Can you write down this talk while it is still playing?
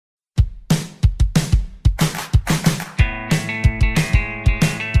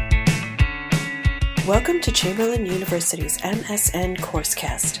Welcome to Chamberlain University's MSN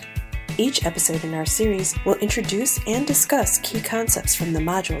Coursecast. Each episode in our series will introduce and discuss key concepts from the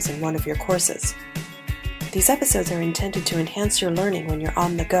modules in one of your courses. These episodes are intended to enhance your learning when you're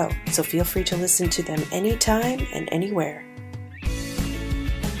on the go, so feel free to listen to them anytime and anywhere.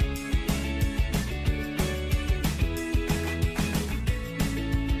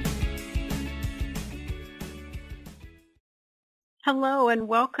 Hello and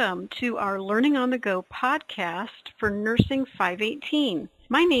welcome to our Learning on the Go podcast for Nursing 518.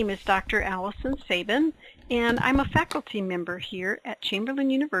 My name is Dr. Allison Sabin, and I'm a faculty member here at Chamberlain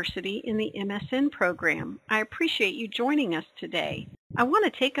University in the MSN program. I appreciate you joining us today. I want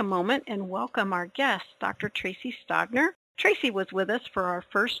to take a moment and welcome our guest, Dr. Tracy Stogner. Tracy was with us for our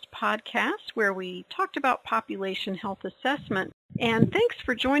first podcast where we talked about population health assessment. And thanks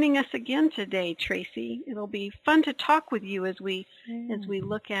for joining us again today, Tracy. It'll be fun to talk with you as we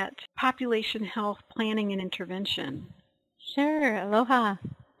look at population health planning and intervention. Sure. Aloha.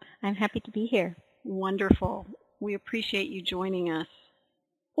 I'm happy to be here. Wonderful. We appreciate you joining us.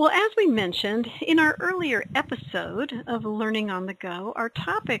 Well, as we mentioned in our earlier episode of Learning on the Go, our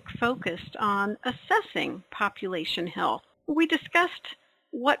topic focused on assessing population health. We discussed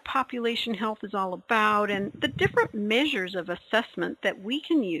what population health is all about and the different measures of assessment that we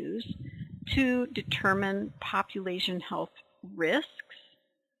can use to determine population health risks,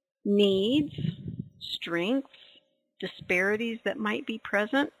 needs, strengths, disparities that might be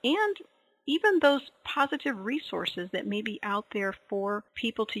present, and even those positive resources that may be out there for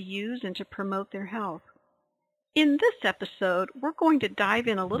people to use and to promote their health. In this episode, we're going to dive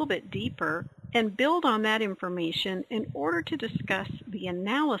in a little bit deeper and build on that information in order to discuss the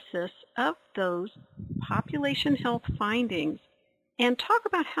analysis of those population health findings and talk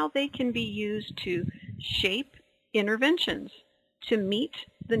about how they can be used to shape interventions to meet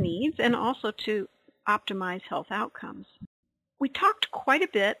the needs and also to optimize health outcomes. We talked quite a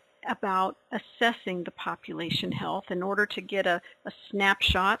bit about assessing the population health in order to get a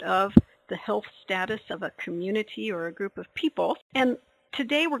snapshot of the health status of a community or a group of people. And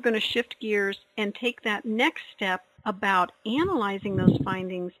today we're going to shift gears and take that next step about analyzing those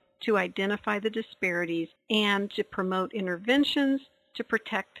findings to identify the disparities and to promote interventions to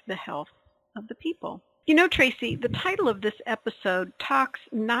protect the health of the people. You know, Tracy, the title of this episode talks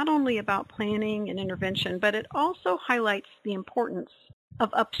not only about planning and intervention, but it also highlights the importance of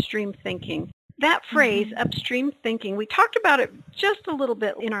upstream thinking. That phrase, upstream thinking, we talked about it just a little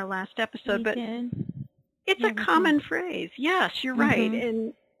bit in our last episode, but it's a common phrase. Yes, you're right.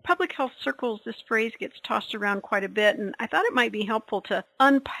 In public health circles, this phrase gets tossed around quite a bit, and I thought it might be helpful to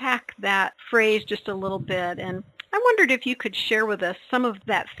unpack that phrase just a little bit. And I wondered if you could share with us some of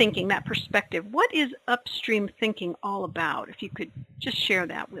that thinking, that perspective. What is upstream thinking all about? If you could just share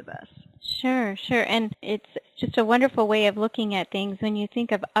that with us. Sure. And it's just a wonderful way of looking at things. When you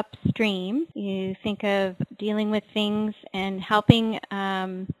think of upstream, you think of dealing with things and helping.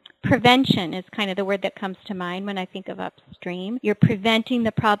 Prevention is kind of the word that comes to mind when I think of upstream. You're preventing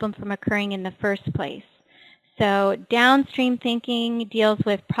the problem from occurring in the first place. So downstream thinking deals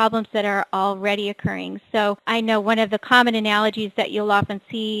with problems that are already occurring. So I know one of the common analogies that you'll often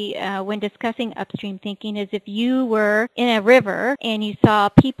see when discussing upstream thinking is if you were in a river and you saw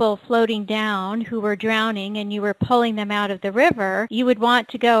people floating down who were drowning and you were pulling them out of the river, you would want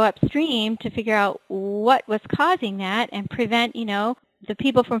to go upstream to figure out what was causing that and prevent, the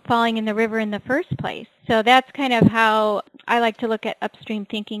people from falling in the river in the first place. So that's kind of how I like to look at upstream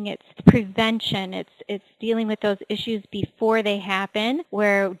thinking. It's prevention. It's dealing with those issues before they happen,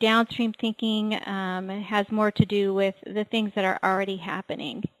 where downstream thinking has more to do with the things that are already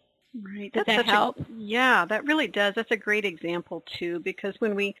happening. Right. Does that help? Yeah, that really does. That's a great example too, because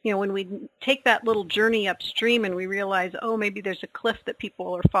when we take that little journey upstream and we realize, oh, maybe there's a cliff that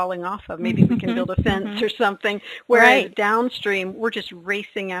people are falling off of, maybe we can build a fence or something. Whereas downstream, we're just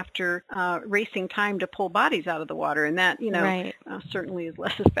racing time to pull bodies out of the water, and that certainly is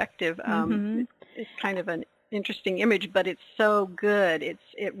less effective. It's kind of an interesting image, but it's so good.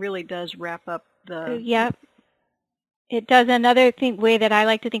 It really does wrap up the. Yep. It does. Another way that I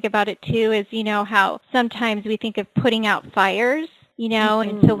like to think about it too is, how sometimes we think of putting out fires,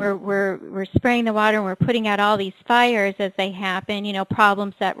 and so we're spraying the water and we're putting out all these fires as they happen,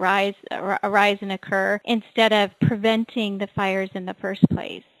 problems that arise and occur instead of preventing the fires in the first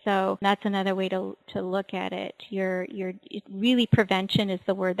place. So that's another way to look at it. Really prevention is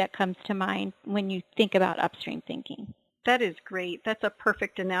the word that comes to mind when you think about upstream thinking. That is great. That's a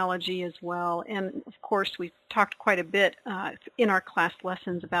perfect analogy as well. And of course, we've talked quite a bit in our class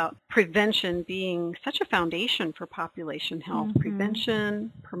lessons about prevention being such a foundation for population health. Mm-hmm.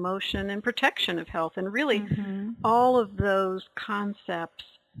 Prevention, promotion, and protection of health. And really, Mm-hmm. all of those concepts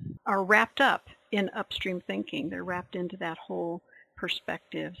are wrapped up in upstream thinking. They're wrapped into that whole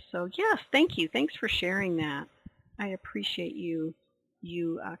perspective. So yes, thank you. Thanks for sharing that. I appreciate you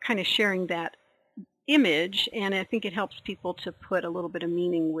kind of sharing that image, and I think it helps people to put a little bit of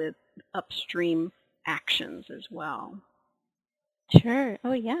meaning with upstream actions as well. Sure.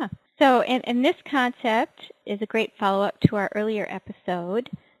 Oh, yeah. So, and this concept is a great follow-up to our earlier episode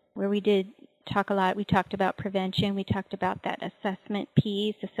where we did talk a lot. We talked about prevention. We talked about that assessment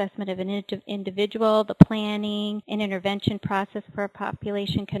piece, assessment of an individual, the planning and intervention process for a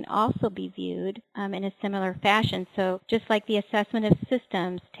population can also be viewed in a similar fashion. So just like the assessment of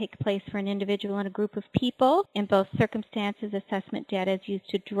systems take place for an individual and a group of people, in both circumstances, assessment data is used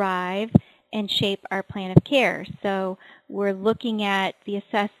to drive and shape our plan of care. So we're looking at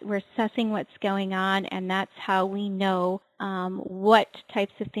we're assessing what's going on, and that's how we know what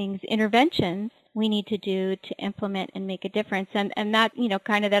types of things, interventions, we need to do to implement and make a difference. And that,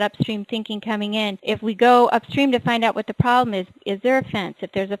 kind of that upstream thinking coming in. If we go upstream to find out what the problem is there a fence?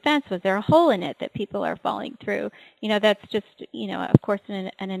 If there's a fence, was there a hole in it that people are falling through? That's just, of course,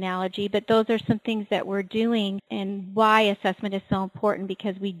 an analogy, but those are some things that we're doing and why assessment is so important,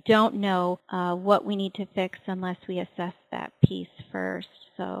 because we don't know what we need to fix unless we assess that piece first.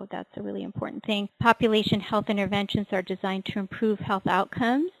 So that's a really important thing. Population health interventions are designed to improve health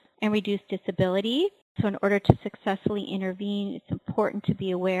outcomes and reduce disability. So in order to successfully intervene, it's important to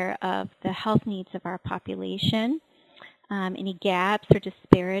be aware of the health needs of our population, any gaps or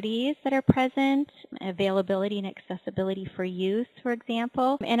disparities that are present, availability and accessibility for use, for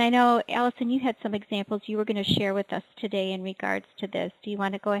example. And I know, Allison, you had some examples you were going to share with us today in regards to this. Do you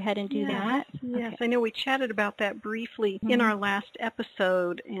want to go ahead and do that? Yes, okay. I know we chatted about that briefly in our last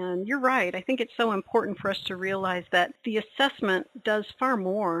episode, and you're right. I think it's so important for us to realize that the assessment does far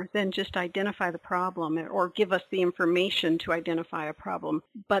more than just identify the problem or give us the information to identify a problem,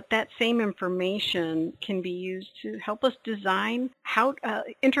 but that same information can be used to help us design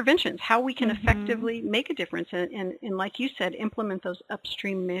interventions, how we can effectively make a difference and, like you said, implement those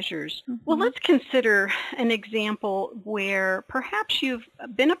upstream measures. Well, let's consider an example where perhaps you've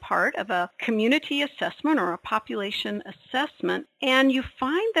been a part of a community assessment or a population assessment, and you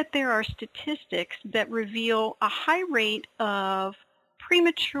find that there are statistics that reveal a high rate of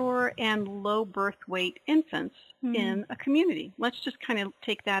premature and low birth weight infants in a community. Let's just kind of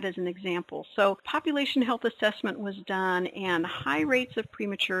take that as an example. So population health assessment was done, and high rates of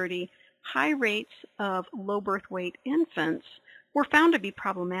prematurity, high rates of low birth weight infants were found to be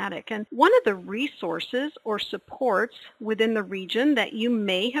problematic. And one of the resources or supports within the region that you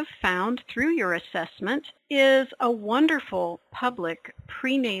may have found through your assessment is a wonderful public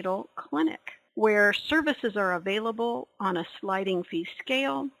prenatal clinic where services are available on a sliding fee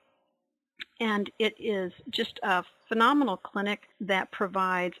scale. And it is just a phenomenal clinic that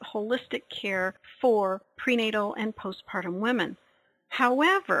provides holistic care for prenatal and postpartum women.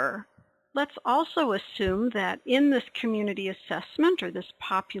 However, let's also assume that in this community assessment or this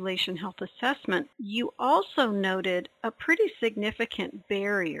population health assessment, you also noted a pretty significant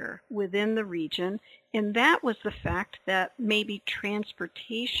barrier within the region, and that was the fact that maybe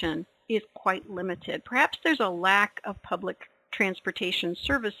transportation is quite limited. Perhaps there's a lack of public transportation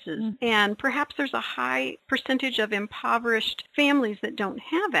services, and perhaps there's a high percentage of impoverished families that don't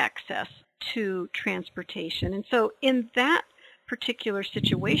have access to transportation. And so in that particular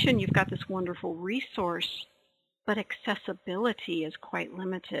situation, you've got this wonderful resource, but accessibility is quite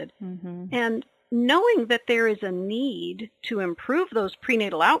limited. And knowing that there is a need to improve those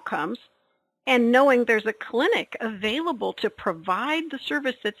prenatal outcomes, and knowing there's a clinic available to provide the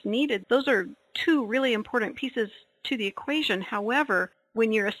service that's needed, those are two really important pieces to the equation. However,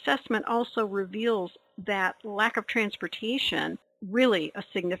 when your assessment also reveals that lack of transportation, really a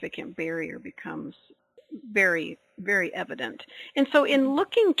significant barrier becomes very, very evident. And so in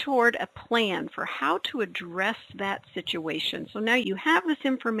looking toward a plan for how to address that situation, so now you have this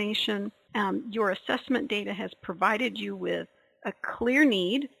information, your assessment data has provided you with a clear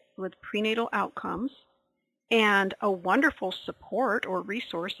need with prenatal outcomes and a wonderful support or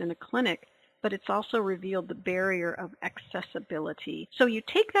resource in a clinic, but it's also revealed the barrier of accessibility. So you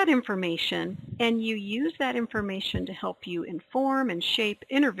take that information and you use that information to help you inform and shape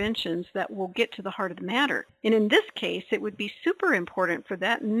interventions that will get to the heart of the matter. And in this case, it would be super important for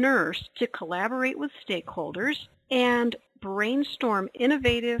that nurse to collaborate with stakeholders and brainstorm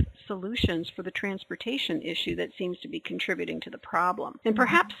innovative solutions for the transportation issue that seems to be contributing to the problem. And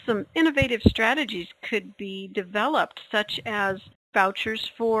perhaps some innovative strategies could be developed, such as vouchers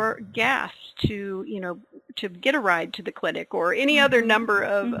for gas to get a ride to the clinic, or any other number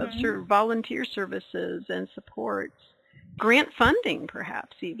of sort of volunteer services and supports. Grant funding,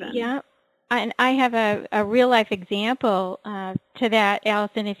 perhaps, even. Yeah. And I have a real-life example to that,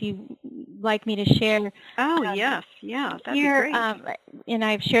 Allison, if you'd like me to share. Oh, yes. Yeah, that'd be great. And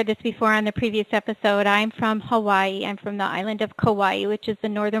I've shared this before on the previous episode. I'm from Hawaii. I'm from the island of Kauai, which is the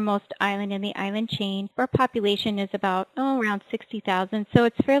northernmost island in the island chain. Our population is about, around 60,000, so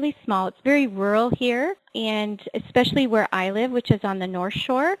it's fairly small. It's very rural here, and especially where I live, which is on the North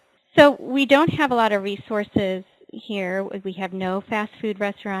Shore. So we don't have a lot of resources here. We have no fast food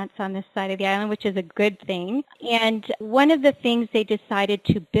restaurants on this side of the island, which is a good thing. And one of the things they decided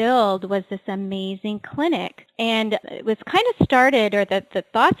to build was this amazing clinic. And it was kind of started, or the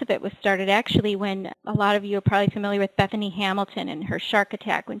thoughts of it was started actually when a lot of you are probably familiar with Bethany Hamilton and her shark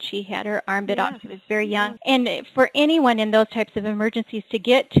attack when she had her arm bit off. She was very young. And for anyone in those types of emergencies to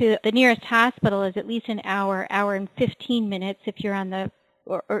get to the nearest hospital is at least an hour and 15 minutes if you're on the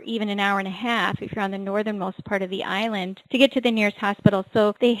or even an hour and a half if you're on the northernmost part of the island to get to the nearest hospital.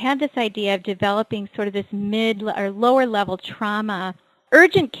 So they had this idea of developing sort of this mid or lower level trauma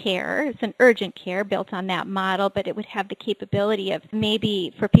urgent care. It's an urgent care built on that model, but it would have the capability of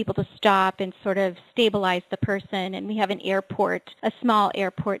maybe for people to stop and sort of stabilize the person. And we have an airport, a small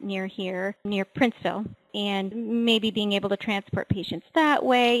airport near here, near Princeville, and maybe being able to transport patients that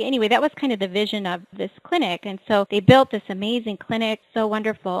way. Anyway, that was kind of the vision of this clinic. And so they built this amazing clinic, so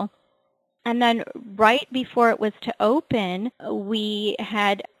wonderful. And then right before it was to open, we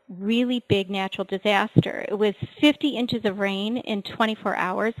had really big natural disaster. It was 50 inches of rain in 24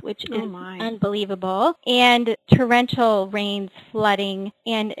 hours, which is unbelievable, and torrential rains, flooding,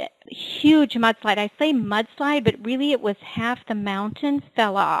 and huge mudslide. I say mudslide, but really it was half the mountain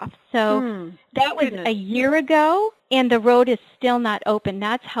fell off. So that was a year ago, and the road is still not open.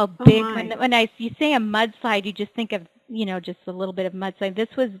 That's how big. When you say a mudslide, you just think of just a little bit of mudslide.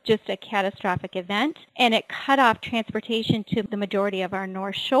 This was just a catastrophic event, and it cut off transportation to the majority of our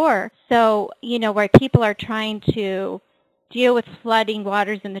North Shore. So, where people are trying to deal with flooding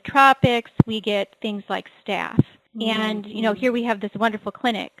waters in the tropics, we get things like staph. And, here we have this wonderful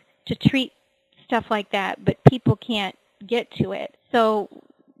clinic to treat stuff like that, but people can't get to it. So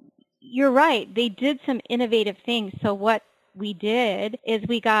you're right. They did some innovative things. So what we did is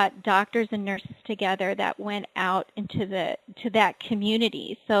we got doctors and nurses together that went out into that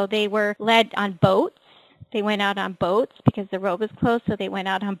community. So they were led on boats. They went out on boats because the road was closed, so they went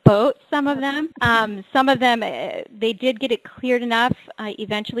out on boats, some of them. Some of them, they did get it cleared enough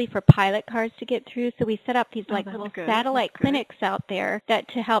eventually for pilot cars to get through. So we set up these little satellite clinics out there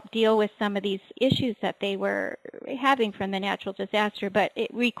to help deal with some of these issues that they were having from the natural disaster. But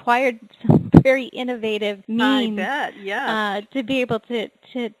it required some very innovative means to be able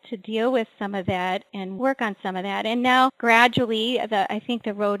to deal with some of that and work on some of that. And now gradually, I think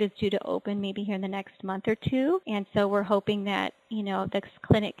the road is due to open maybe here in the next month or two. And so we're hoping that, this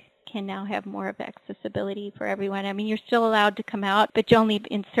clinic can now have more of accessibility for everyone. I mean, you're still allowed to come out, but you're only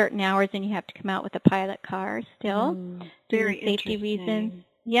in certain hours, and you have to come out with a pilot car still due to safety reasons.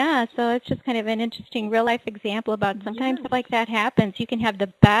 Yeah, so it's just kind of an interesting real-life example about sometimes stuff like that happens. You can have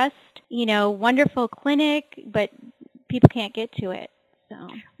the best, wonderful clinic, but people can't get to it. So.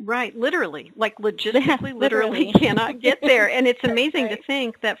 Right, literally, like logistically, literally cannot get there. And it's amazing to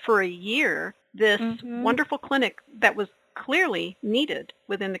think that for a year, this wonderful clinic that was clearly needed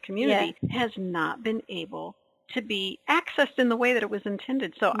within the community has not been able to be accessed in the way that it was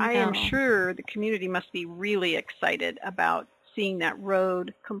intended. So I am sure the community must be really excited about seeing that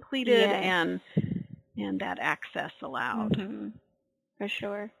road completed and that access allowed. For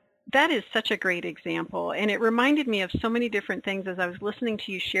sure. That is such a great example, and it reminded me of so many different things as I was listening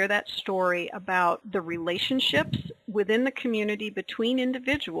to you share that story about the relationships within the community between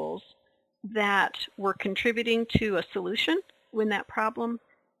individuals that were contributing to a solution when that problem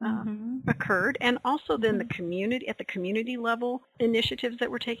occurred, and also then the community, at the community level, initiatives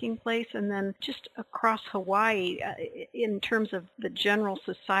that were taking place, and then just across Hawaii in terms of the general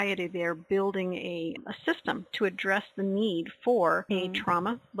society there building a system to address the need for a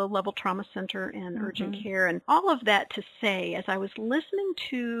low-level trauma center and urgent care, and all of that to say, as I was listening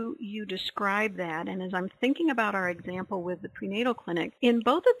to you describe that, and as I'm thinking about our example with the prenatal clinic, in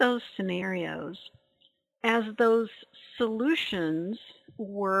both of those scenarios, as those solutions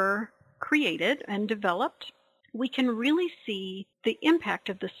were created and developed, we can really see the impact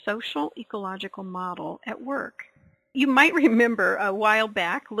of the social ecological model at work. You might remember a while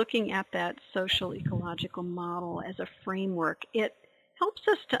back looking at that social ecological model as a framework. It helps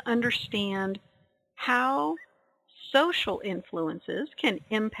us to understand how social influences can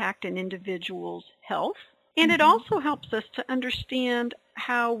impact an individual's health, and it also helps us to understand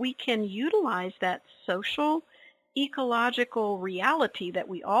how we can utilize that social ecological reality that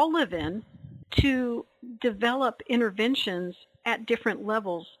we all live in to develop interventions at different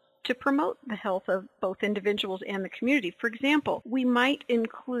levels to promote the health of both individuals and the community. For example, we might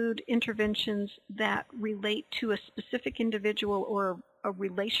include interventions that relate to a specific individual or a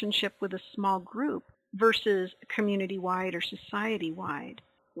relationship with a small group versus community-wide or society-wide.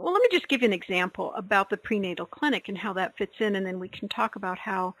 Well, let me just give you an example about the prenatal clinic and how that fits in, and then we can talk about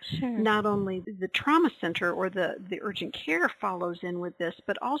how not only the trauma center or the urgent care follows in with this,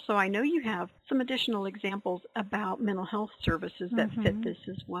 but also I know you have some additional examples about mental health services that fit this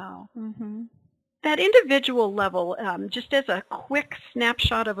as well. That individual level, just as a quick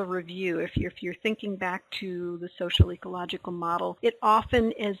snapshot of a review, if you're thinking back to the social ecological model, it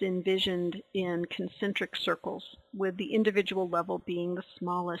often is envisioned in concentric circles, with the individual level being the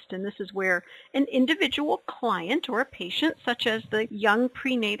smallest. And this is where an individual client or a patient, such as the young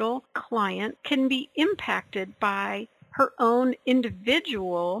prenatal client, can be impacted by her own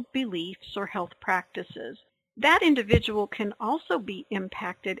individual beliefs or health practices. That individual can also be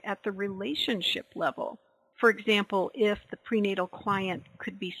impacted at the relationship level. For example, if the prenatal client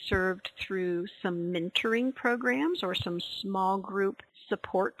could be served through some mentoring programs or some small group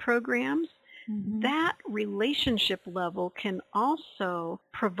support programs, that relationship level can also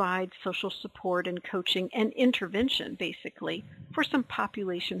provide social support and coaching and intervention, basically, for some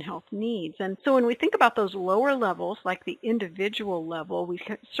population health needs. And so when we think about those lower levels, like the individual level, we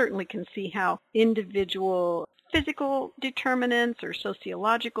certainly can see how individual physical determinants or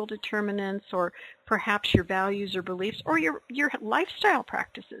sociological determinants or perhaps your values or beliefs or your lifestyle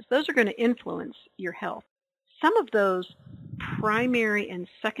practices, those are going to influence your health. Some of those primary and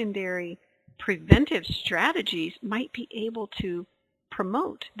secondary preventive strategies might be able to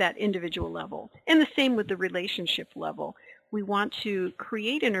promote that individual level. And the same with the relationship level. We want to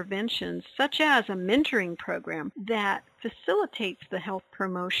create interventions such as a mentoring program that facilitates the health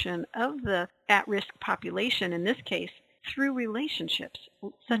promotion of the at-risk population, in this case, through relationships,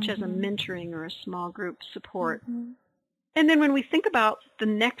 such as a mentoring or a small group support. And then when we think about the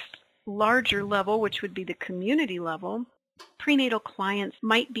next larger level, which would be the community level, prenatal clients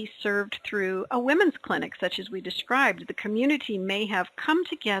might be served through a women's clinic, such as we described. The community may have come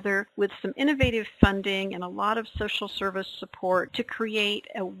together with some innovative funding and a lot of social service support to create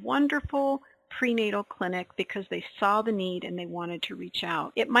a wonderful prenatal clinic because they saw the need and they wanted to reach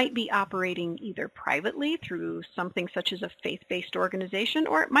out. It might be operating either privately through something such as a faith-based organization,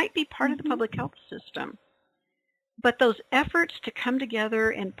 or it might be part of the public health system. But those efforts to come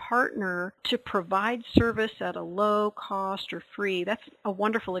together and partner to provide service at a low cost or free, that's a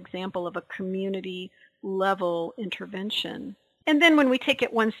wonderful example of a community level intervention. And then when we take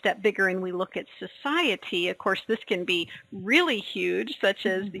it one step bigger and we look at society, of course this can be really huge, such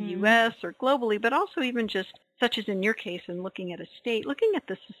as the U.S. or globally, but also even just such as in your case in looking at a state, looking at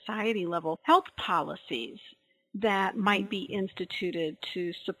the society level, health policies that might be instituted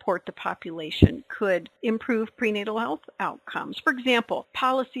to support the population could improve prenatal health outcomes. For example,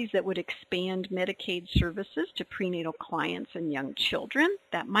 policies that would expand Medicaid services to prenatal clients and young children.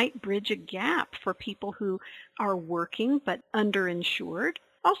 That might bridge a gap for people who are working but underinsured.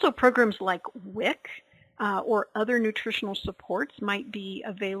 Also, programs like WIC or other nutritional supports might be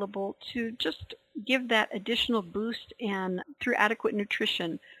available to just give that additional boost and through adequate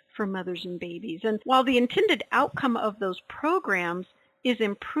nutrition for mothers and babies. And while the intended outcome of those programs is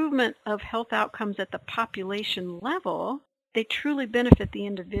improvement of health outcomes at the population level, they truly benefit the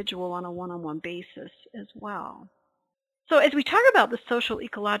individual on a one-on-one basis as well. So as we talk about the social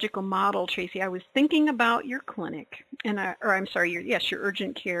ecological model, Tracy, I was thinking about your clinic, and your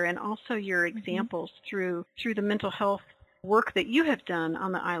urgent care, and also your examples through the mental health work that you have done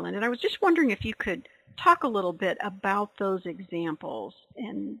on the island. And I was just wondering if you could talk a little bit about those examples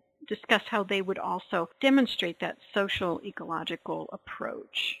and discuss how they would also demonstrate that social ecological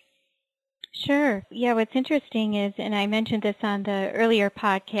approach. Sure. Yeah, what's interesting is, and I mentioned this on the earlier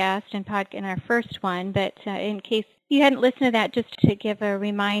podcast and in our first one, but in case you hadn't listened to that, just to give a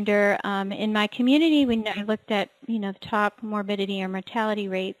reminder, in my community, when I looked at, the top morbidity or mortality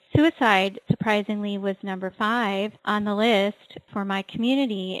rates, suicide, surprisingly, was number 5 on the list for my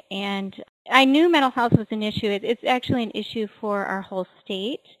community. And I knew mental health was an issue. It's actually an issue for our whole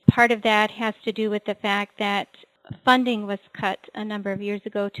state. Part of that has to do with the fact that funding was cut a number of years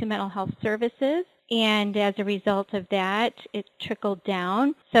ago to mental health services. And as a result of that, it trickled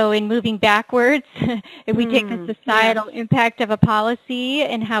down. So in moving backwards, if we take the societal impact of a policy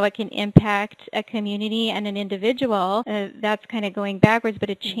and how it can impact a community and an individual, that's kind of going backwards, but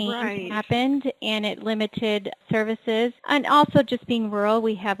a change happened and it limited services. And also just being rural,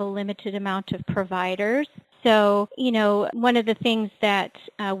 we have a limited amount of providers. So, one of the things that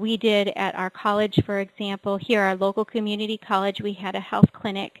we did at our college, for example, here, our local community college, we had a health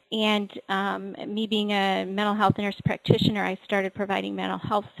clinic. And me being a mental health nurse practitioner, I started providing mental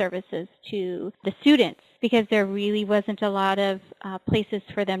health services to the students because there really wasn't a lot of places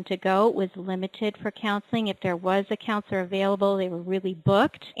for them to go. It was limited for counseling. If there was a counselor available, they were really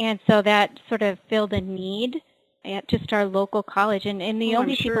booked. And so that sort of filled a need at just our local college. And the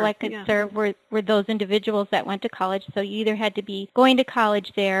only people I could serve were those individuals that went to college. So you either had to be going to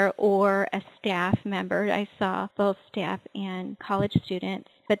college there or a staff member. I saw both staff and college students.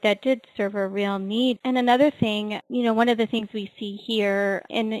 But that did serve a real need. And another thing, one of the things we see here,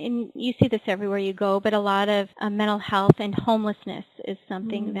 and you see this everywhere you go, but a lot of mental health and homelessness is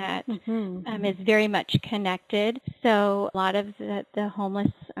something that is very much connected. So a lot of the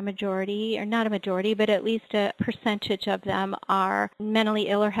homeless, a majority, or not a majority, but at least a percentage of them are mentally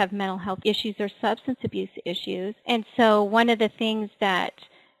ill or have mental health issues or substance abuse issues. And so one of the things that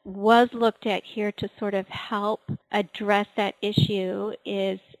was looked at here to sort of help address that issue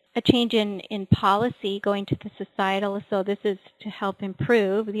is a change in policy going to the societal. So this is to help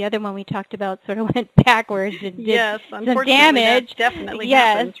improve. The other one we talked about sort of went backwards and did some damage. That definitely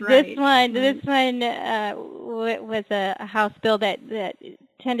happens, right. This one was a House bill that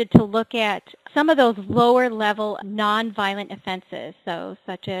tended to look at some of those lower level nonviolent offenses, so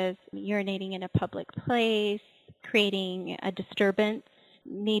such as urinating in a public place, creating a disturbance,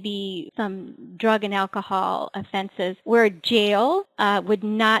 maybe some drug and alcohol offenses where jail would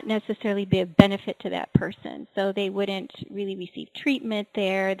not necessarily be a benefit to that person. So they wouldn't really receive treatment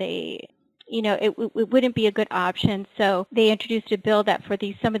there. It wouldn't be a good option. So they introduced a bill that for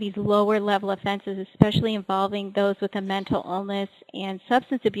some of these lower level offenses, especially involving those with a mental illness and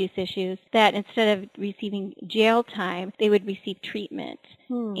substance abuse issues, that instead of receiving jail time, they would receive treatment.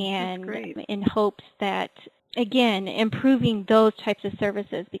 And in hopes that, again, improving those types of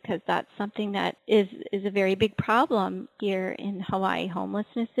services, because that's something that is a very big problem here in Hawaii.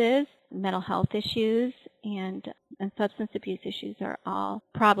 Homelessness is, mental health issues, and substance abuse issues are all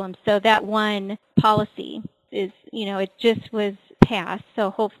problems. So that one policy is, it just was passed. So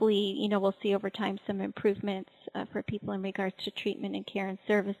hopefully, we'll see over time some improvements for people in regards to treatment and care and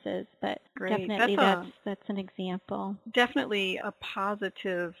services. But definitely that's an example. Definitely a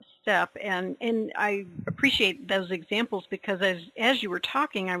positive step. And I appreciate those examples because as you were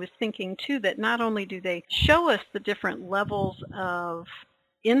talking, I was thinking too that not only do they show us the different levels of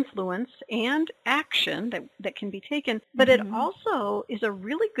influence and action that can be taken, but it also is a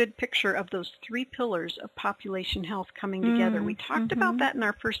really good picture of those three pillars of population health coming together. We talked about that in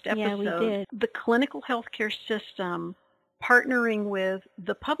our first episode. Yeah, we did. The clinical healthcare system partnering with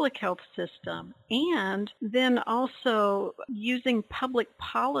the public health system, and then also using public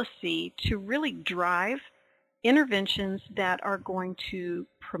policy to really drive interventions that are going to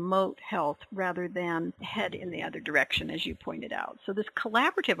promote health rather than head in the other direction, as you pointed out. So this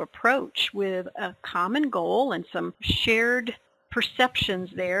collaborative approach with a common goal and some shared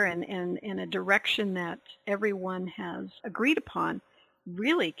perceptions there and a direction that everyone has agreed upon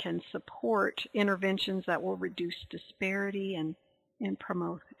really can support interventions that will reduce disparity and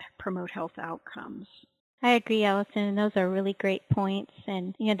promote health outcomes. I agree, Allison, and those are really great points.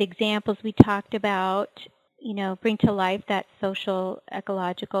 And, the examples we talked about, bring to life that social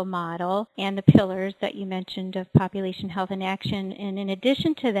ecological model and the pillars that you mentioned of population health and action. And in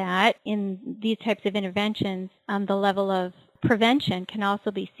addition to that, in these types of interventions, the level of prevention can also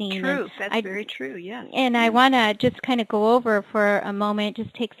be seen. True. That's very true, yes. And I want to just kind of go over for a moment,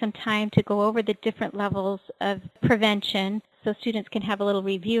 just take some time to go over the different levels of prevention so students can have a little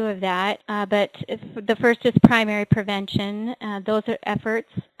review of that. But the first is primary prevention. Those are efforts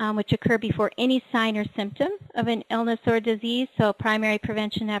which occur before any sign or symptom of an illness or disease. So primary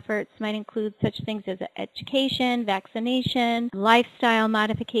prevention efforts might include such things as education, vaccination, lifestyle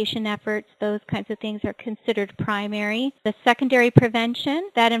modification efforts. Those kinds of things are considered primary. The secondary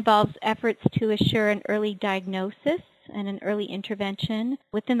prevention, that involves efforts to assure an early diagnosis and an early intervention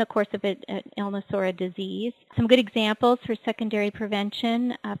within the course of an illness or a disease. Some good examples for secondary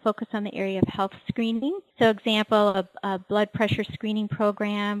prevention focus on the area of health screening. So example, a blood pressure screening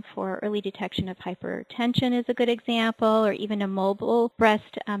program for early detection of hypertension is a good example, or even a mobile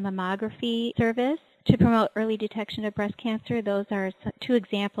breast mammography service. to promote early detection of breast cancer. Those are two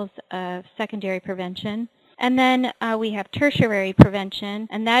examples of secondary prevention. And then we have tertiary prevention,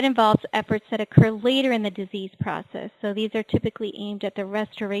 and that involves efforts that occur later in the disease process. So these are typically aimed at the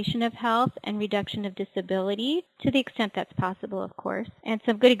restoration of health and reduction of disability, to the extent that's possible, of course. And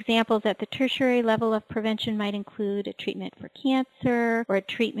some good examples at the tertiary level of prevention might include a treatment for cancer, or a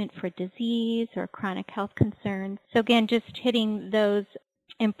treatment for disease, or chronic health concerns. So again, just hitting those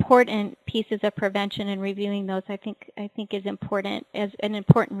important pieces of prevention and reviewing those, I think is important as an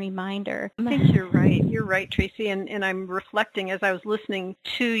important reminder. I think you're right. You're right, Tracy. And I'm reflecting as I was listening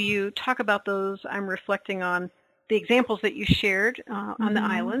to you talk about those. I'm reflecting on the examples that you shared on the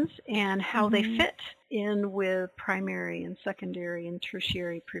islands and how they fit in with primary and secondary and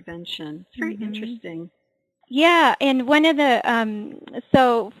tertiary prevention. It's very interesting. Yeah, and one of the,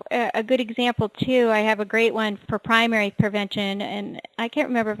 so a good example too, I have a great one for primary prevention, and I can't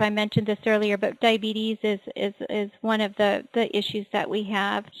remember if I mentioned this earlier, but diabetes is one of the issues that we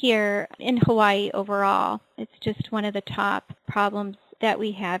have here in Hawaii overall. It's just one of the top problems that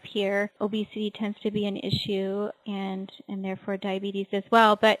we have here. Obesity tends to be an issue, and therefore diabetes as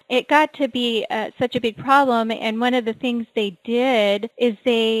well. But it got to be such a big problem, and one of the things they did is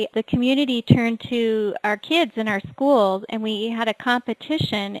the community turned to our kids in our schools, and we had a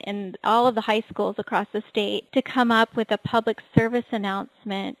competition in all of the high schools across the state to come up with a public service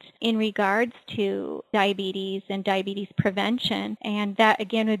announcement in regards to diabetes and diabetes prevention. And that,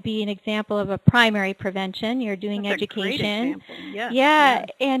 again, would be an example of a primary prevention. You're doing That's education. A great example. Yes. Yeah,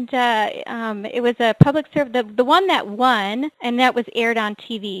 and it was a public service. The one that won, and that was aired on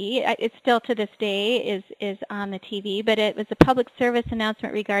TV. It's still to this day is on the TV. But it was a public service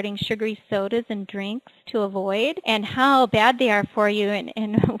announcement regarding sugary sodas and drinks to avoid, and how bad they are for you.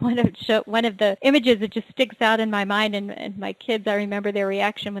 And one of the images that just sticks out in my mind, and my kids, I remember their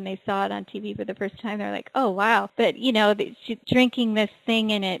reaction when they saw it on TV for the first time. They're like, "Oh wow!" But she's drinking this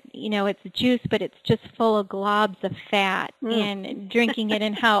thing, and it's juice, but it's just full of globs of fat and drinking it,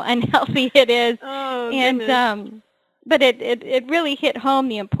 and how unhealthy it is. Oh, and goodness. But it really hit home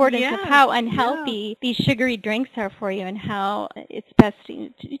the importance of how unhealthy these sugary drinks are for you, and how it's best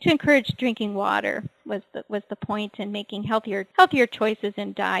to encourage drinking water was the point in making healthier choices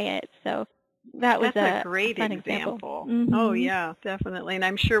in diet. So that's a great example. Oh yeah, definitely. And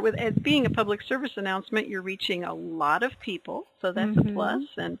I'm sure as being a public service announcement, you're reaching a lot of people, so that's a plus.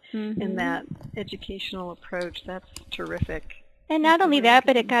 And in that educational approach, that's terrific. And not only that,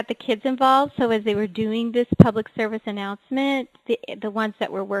 but it got the kids involved. So as they were doing this public service announcement, the ones that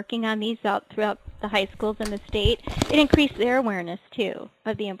were working on these out throughout the high schools in the state, it increased their awareness too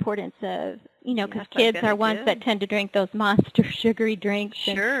of the importance of, because kids are ones that tend to drink those monster sugary drinks,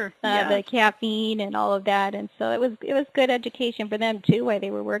 and the caffeine and all of that. And so it was good education for them too, while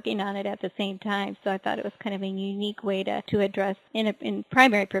they were working on it at the same time. So I thought it was kind of a unique way to address in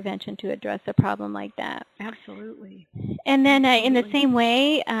primary prevention, to address a problem like that. Absolutely. And then in the same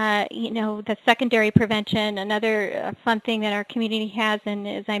way, the secondary prevention, another fun thing that our community has, and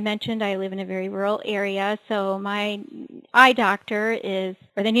as I mentioned, I live in a very rural area, so my eye doctor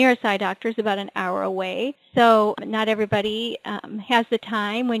the nearest eye doctor is about an hour away. So not everybody has the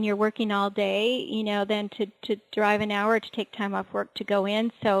time when you're working all day, then to drive an hour, to take time off work to go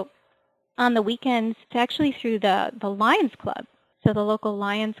in. So on the weekends, it's actually through the Lions Club. So the local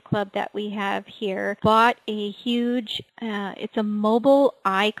Lions Club that we have here bought a huge, it's a mobile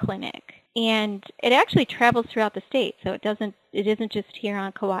eye clinic. And it actually travels throughout the state. So it isn't just here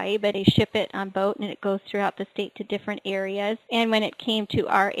on Kauai, but they ship it on boat, and it goes throughout the state to different areas. And when it came to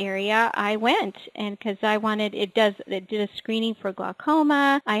our area, I went, and because it did a screening for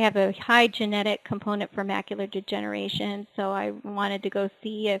glaucoma. I have a high genetic component for macular degeneration, so I wanted to go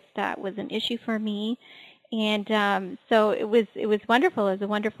see if that was an issue for me. And so it was wonderful. It was a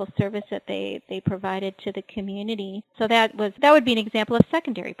wonderful service that they provided to the community. So that would be an example of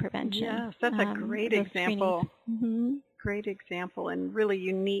secondary prevention. Yes, that's a great example. Great example, and really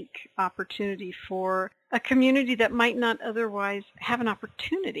unique opportunity for a community that might not otherwise have an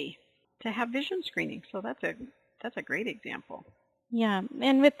opportunity to have vision screening. So that's a great example. Yeah,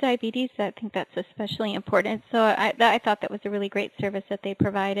 and with diabetes, I think that's especially important. So I thought that was a really great service that they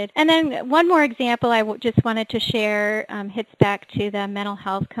provided. And then one more example I just wanted to share hits back to the mental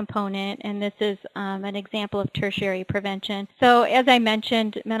health component, and this is an example of tertiary prevention. So as I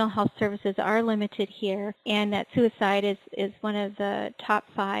mentioned, mental health services are limited here, and that suicide is one of the top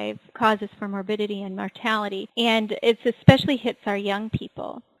 5 causes for morbidity and mortality, and it especially hits our young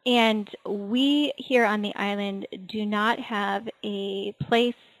people. And we here on the island do not have a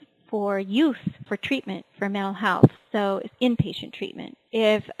place for youth for treatment for mental health. So it's inpatient treatment.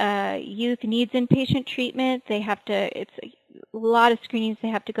 If youth needs inpatient treatment, it's a lot of screenings they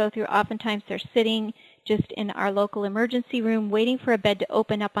have to go through. Oftentimes they're sitting just in our local emergency room waiting for a bed to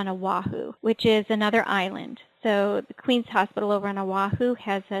open up on Oahu, which is another island. So the Queens Hospital over on Oahu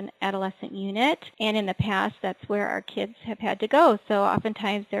has an adolescent unit, and in the past that's where our kids have had to go. So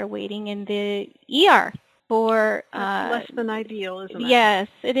oftentimes they're waiting in the ER for... That's less than ideal, isn't it? Yes,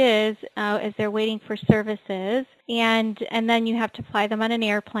 it is, as they're waiting for services. And then you have to fly them on an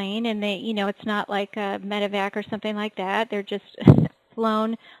airplane, and it's not like a medevac or something like that. They're just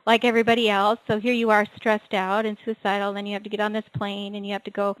flown like everybody else. So here you are stressed out and suicidal, then you have to get on this plane and you have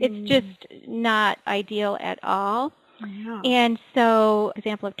to go. It's just not ideal at all. Yeah. And so,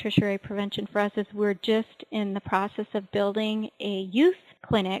 example of tertiary prevention for us is we're just in the process of building a youth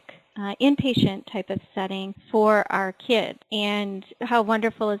clinic, inpatient type of setting for our kids. And how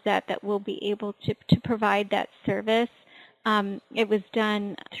wonderful is that we'll be able to provide that service. It was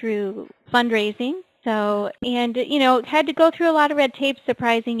done through fundraising. So, and, had to go through a lot of red tape,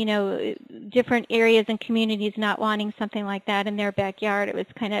 surprising, different areas and communities not wanting something like that in their backyard. It was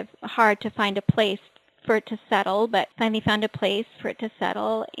kind of hard to find a place for it to settle, but finally found a place for it to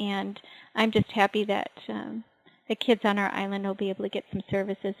settle. And I'm just happy that the kids on our island will be able to get some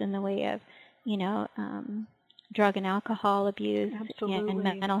services in the way of, drug and alcohol abuse. Absolutely. And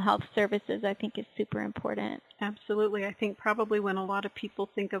mental health services, I think, is super important. Absolutely. I think probably when a lot of people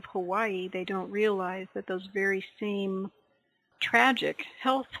think of Hawaii, they don't realize that those very same tragic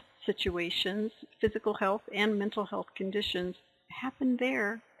health situations, physical health and mental health conditions, happen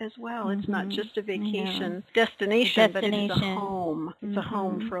there as well. It's not just a vacation destination, but it is a home. It's a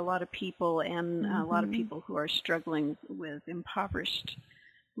home for a lot of people, and a lot of people who are struggling with impoverished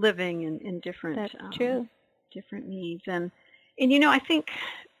living and different... That's true. Different needs. And I think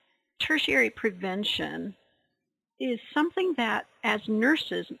tertiary prevention is something that as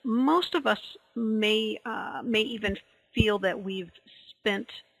nurses, most of us may even feel that we've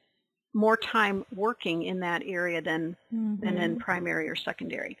spent more time working in that area than in primary or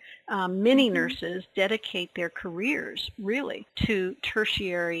secondary. Many nurses dedicate their careers really to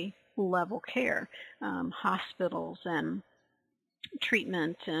tertiary level care, hospitals and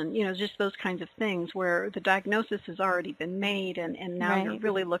treatment and, just those kinds of things where the diagnosis has already been made and now you're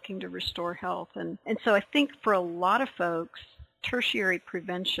really looking to restore health. And so I think for a lot of folks, tertiary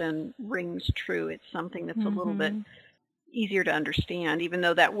prevention rings true. It's something that's a little bit easier to understand, even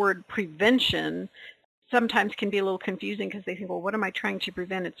though that word prevention sometimes can be a little confusing because they think, well, what am I trying to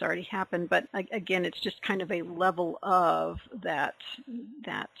prevent? It's already happened. But again, it's just kind of a level of the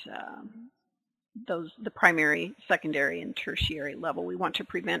primary, secondary, and tertiary level. We want to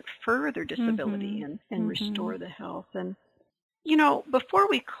prevent further disability and restore the health. And, before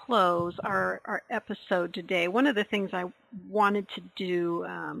we close our episode today, one of the things I wanted to do,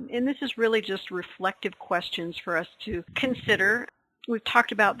 and this is really just reflective questions for us to consider. We've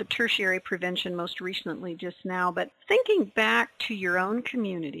talked about the tertiary prevention most recently just now, but thinking back to your own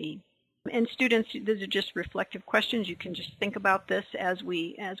community, and students, these are just reflective questions. You can just think about this as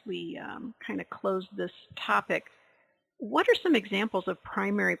we kind of close this topic. What are some examples of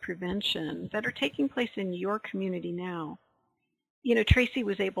primary prevention that are taking place in your community now? Tracy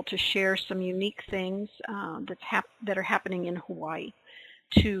was able to share some unique things that are happening in Hawaii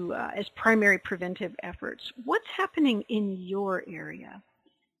as primary preventive efforts. What's happening in your area?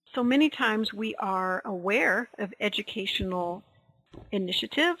 So many times we are aware of educational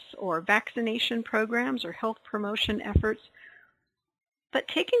initiatives or vaccination programs or health promotion efforts, but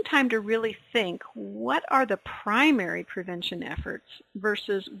taking time to really think, what are the primary prevention efforts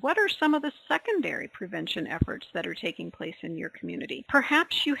versus what are some of the secondary prevention efforts that are taking place in your community?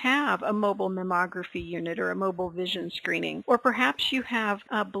 Perhaps you have a mobile mammography unit or a mobile vision screening, or perhaps you have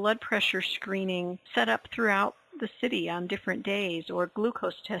a blood pressure screening set up throughout the city on different days, or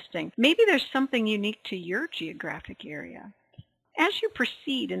glucose testing. Maybe there's something unique to your geographic area. As you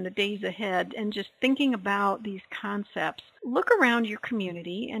proceed in the days ahead and just thinking about these concepts, look around your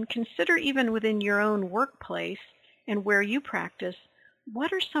community and consider even within your own workplace and where you practice,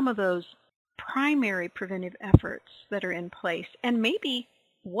 what are some of those primary preventive efforts that are in place, and maybe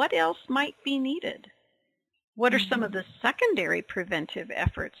what else might be needed? What are some of the secondary preventive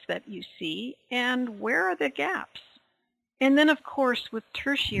efforts that you see, and where are the gaps? And then, of course, with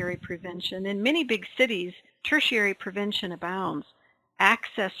tertiary prevention, in many big cities, tertiary prevention abounds.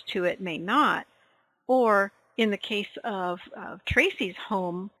 Access to it may not, or in the case of Tracy's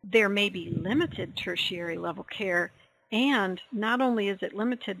home, there may be limited tertiary level care, and not only is it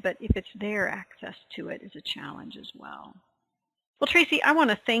limited, but if it's there, access to it is a challenge as well. Well, Tracy, I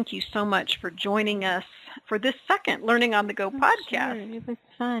want to thank you so much for joining us for this second Learning on the Go podcast. Sure. It was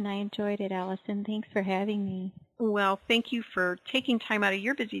fun. I enjoyed it, Allison. Thanks for having me. Well, thank you for taking time out of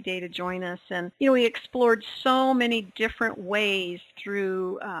your busy day to join us. And, we explored so many different ways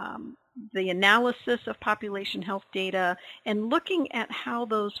through the analysis of population health data and looking at how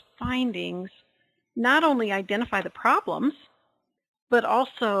those findings not only identify the problems, but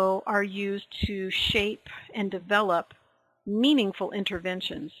also are used to shape and develop meaningful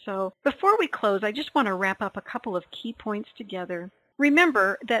interventions. So before we close, I just want to wrap up a couple of key points together.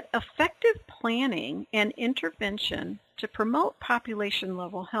 Remember that effective planning and intervention to promote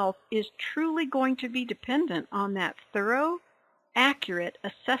population-level health is truly going to be dependent on that thorough, accurate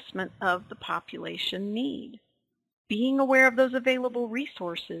assessment of the population need. Being aware of those available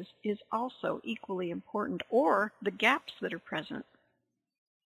resources is also equally important, or the gaps that are present.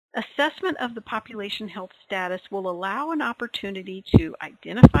 Assessment of the population health status will allow an opportunity to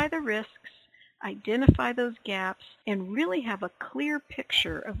identify the risks, identify those gaps, and really have a clear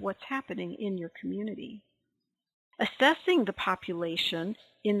picture of what's happening in your community. Assessing the population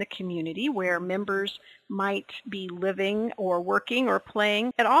in the community where members might be living or working or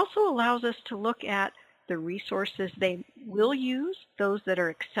playing, it also allows us to look at the resources they will use, those that are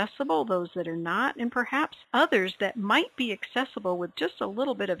accessible, those that are not, and perhaps others that might be accessible with just a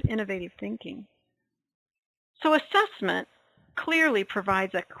little bit of innovative thinking. So assessment clearly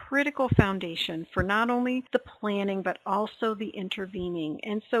provides a critical foundation for not only the planning but also the intervening.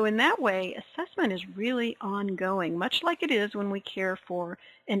 And so in that way, assessment is really ongoing, much like it is when we care for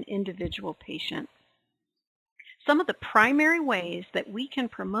an individual patient. Some of the primary ways that we can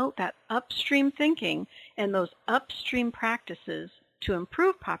promote that upstream thinking and those upstream practices to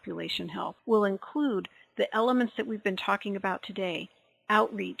improve population health will include the elements that we've been talking about today: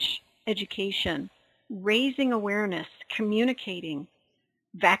 outreach, education, raising awareness, communicating,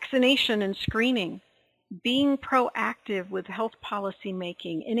 vaccination and screening, being proactive with health policy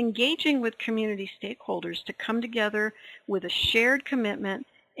making, and engaging with community stakeholders to come together with a shared commitment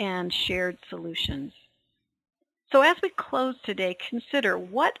and shared solutions. So as we close today, consider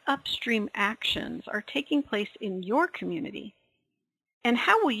what upstream actions are taking place in your community, and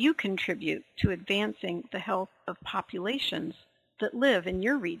how will you contribute to advancing the health of populations that live in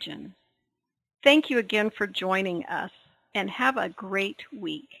your region. Thank you again for joining us, and have a great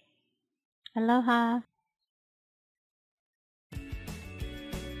week. Aloha.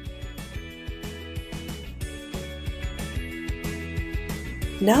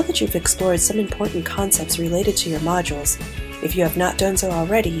 Now that you've explored some important concepts related to your modules, if you have not done so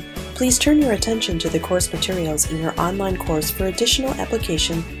already, please turn your attention to the course materials in your online course for additional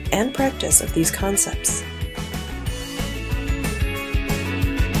application and practice of these concepts.